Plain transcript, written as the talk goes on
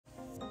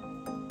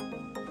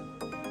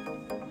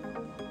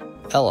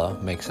Ella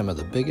makes some of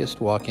the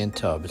biggest walk-in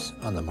tubs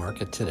on the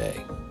market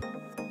today.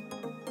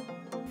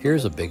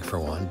 Here's a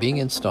Big4One being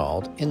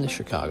installed in the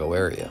Chicago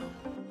area.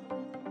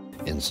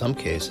 In some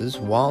cases,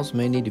 walls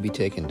may need to be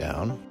taken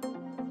down,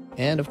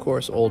 and of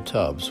course old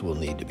tubs will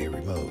need to be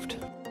removed.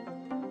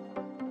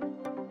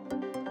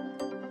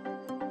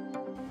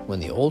 When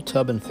the old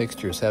tub and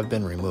fixtures have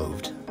been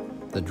removed,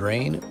 the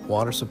drain,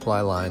 water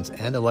supply lines,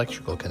 and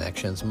electrical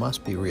connections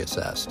must be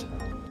reassessed.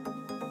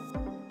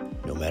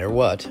 No matter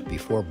what,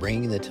 before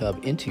bringing the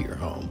tub into your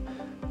home,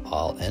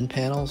 all end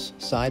panels,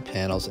 side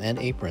panels, and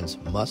aprons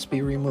must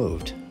be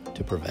removed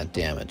to prevent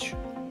damage.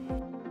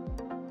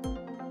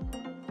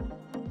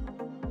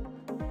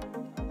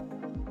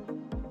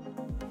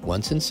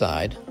 Once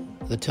inside,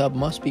 the tub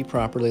must be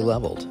properly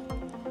leveled.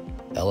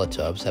 Ella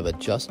tubs have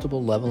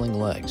adjustable leveling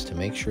legs to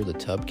make sure the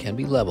tub can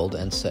be leveled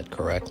and set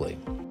correctly.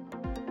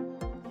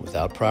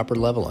 Without proper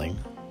leveling,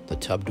 the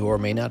tub door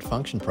may not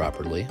function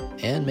properly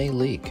and may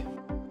leak.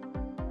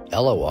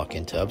 Ella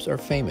walk-in tubs are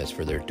famous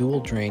for their dual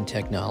drain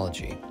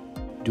technology.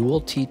 Dual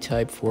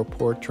T-type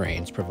 4-port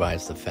drains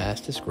provides the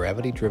fastest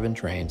gravity-driven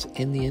drains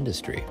in the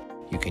industry.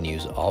 You can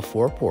use all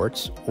 4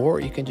 ports,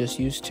 or you can just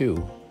use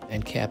 2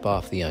 and cap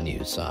off the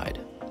unused side.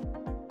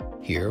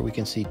 Here we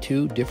can see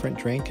 2 different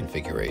drain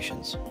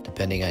configurations.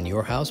 Depending on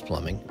your house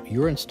plumbing,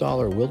 your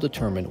installer will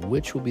determine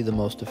which will be the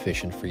most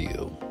efficient for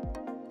you.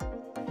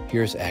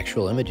 Here's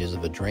actual images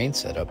of a drain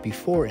setup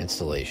before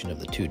installation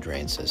of the 2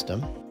 drain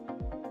system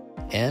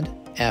and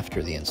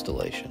after the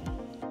installation.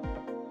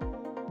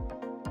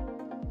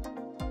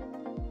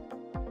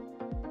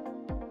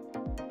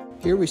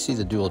 Here we see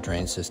the dual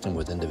drain system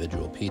with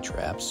individual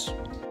P-traps.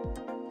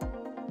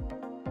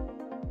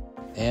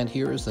 And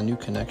here is the new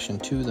connection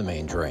to the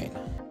main drain.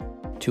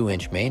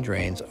 2-inch main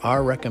drains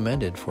are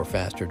recommended for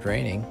faster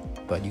draining,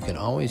 but you can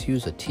always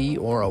use a T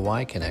or a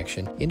Y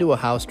connection into a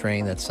house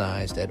drain that's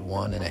sized at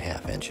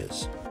 1.5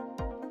 inches.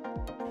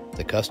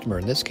 The customer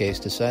in this case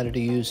decided to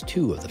use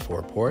 2 of the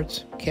 4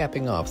 ports,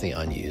 capping off the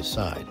unused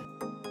side.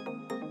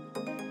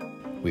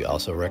 We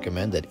also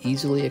recommend that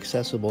easily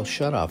accessible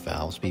shutoff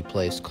valves be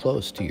placed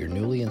close to your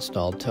newly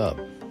installed tub.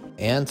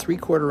 And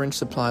 3/4-inch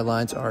supply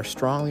lines are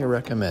strongly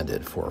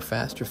recommended for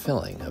faster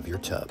filling of your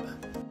tub.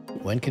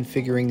 When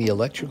configuring the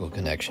electrical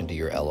connection to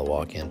your Ella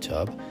walk-in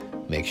tub,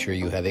 make sure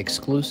you have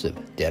exclusive,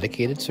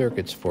 dedicated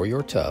circuits for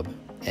your tub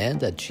and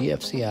that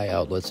GFCI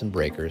outlets and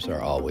breakers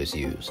are always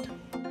used.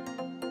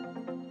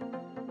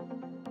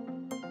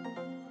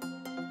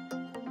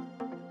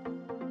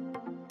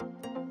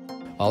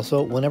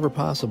 Also, whenever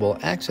possible,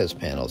 access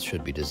panels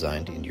should be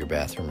designed into your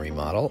bathroom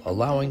remodel,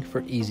 allowing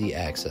for easy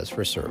access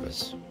for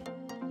service.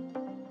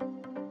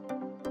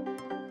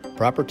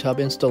 Proper tub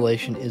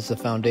installation is the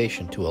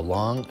foundation to a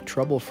long,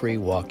 trouble-free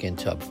walk-in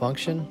tub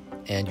function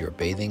and your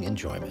bathing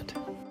enjoyment.